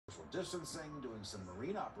distancing, doing some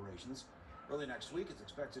marine operations. Early next week, it's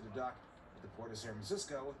expected to dock at the port of San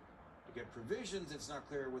Francisco to get provisions. It's not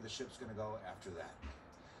clear where the ship's going to go after that.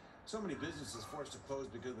 So many businesses forced to close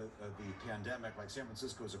because of the pandemic, like San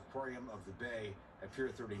Francisco's Aquarium of the Bay at Pier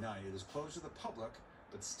 39. It is closed to the public,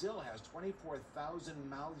 but still has 24,000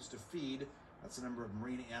 mouths to feed. That's the number of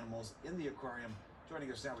marine animals in the aquarium.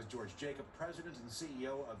 Joining us now is George Jacob, President and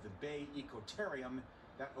CEO of the BayEcotarium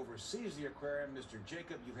that oversees the aquarium. Mr.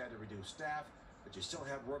 Jacob, you've had to reduce staff, but you still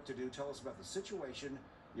have work to do. Tell us about the situation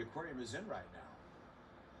the aquarium is in right now.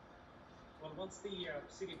 Well, once the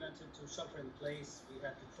city went into shelter in place, we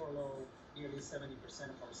had to furlough nearly 70%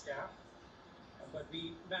 of our staff. But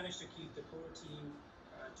we managed to keep the core team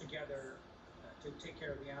together to take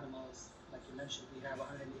care of the animals. Like you mentioned, we have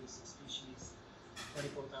 186 species,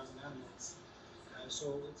 24,000 animals.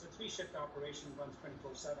 So it's a 3-shift operation, runs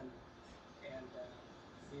 24/7. And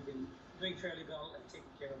we've been doing fairly well and taking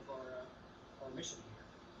care of our mission here.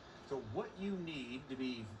 So what you need, to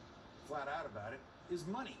be flat out about it, is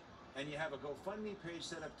money. And you have a GoFundMe page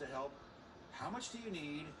set up to help. How much do you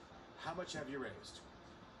need? How much have you raised?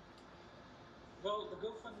 Well, the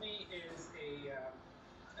GoFundMe is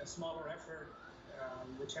a smaller effort,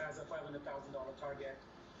 which has a $500,000 target,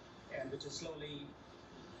 and which is slowly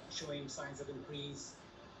showing signs of increase.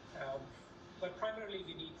 But primarily,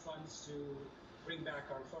 we need funds to bring back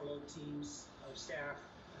our furloughed teams, our staff,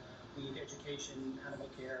 be it education, animal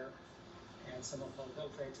care, and some of our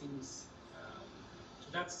welfare teams. So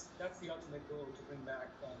that's the ultimate goal, to bring back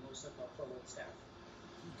most of our furloughed staff.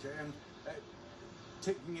 Okay, and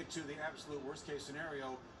taking it to the absolute worst case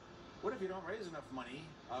scenario, what if you don't raise enough money?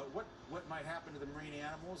 What might happen to the marine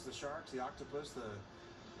animals, the sharks, the octopus,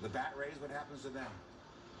 the bat rays? What happens to them?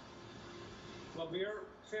 Well, we are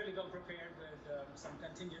fairly well prepared with some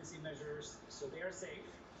contingency measures, so they are safe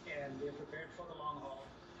and we are prepared for the long haul.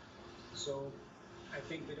 So I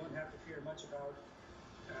think we don't have to fear much about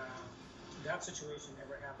that situation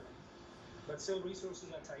ever happening. But still, resources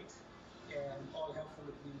are tight, and all help from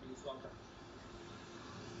the community is welcome.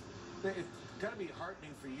 It's got to be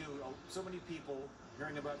heartening for you. So many people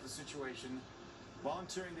hearing about the situation,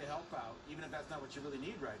 volunteering to help out, even if that's not what you really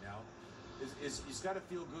need right now. It's got to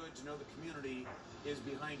feel good to know the community is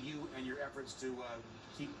behind you and your efforts to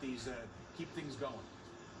keep things going.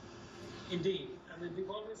 Indeed. I mean, we've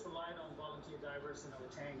always relied on volunteer divers in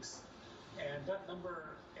our tanks, and that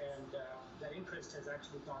number and that interest has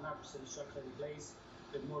actually gone up since shelter in place,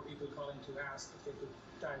 with more people calling to ask if they could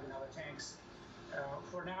dive in our tanks.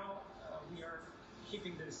 For now, we are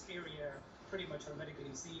keeping this area pretty much hermetically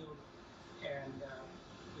sealed, and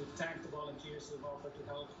we've thanked the volunteers who have offered to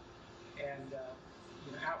help. And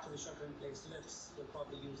after the shelter in place lifts, we'll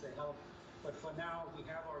probably use their help. But for now, we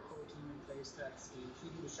have our core team in place that's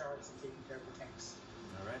feeding the sharks and taking care of the tanks.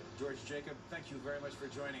 All right. George Jacob, thank you very much for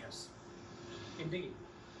joining us. Indeed.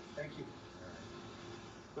 Thank you. All right.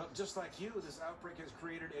 Well, just like you, this outbreak has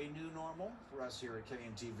created a new normal for us here at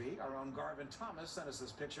KNTV. Our own Garvin Thomas sent us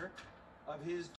this picture of his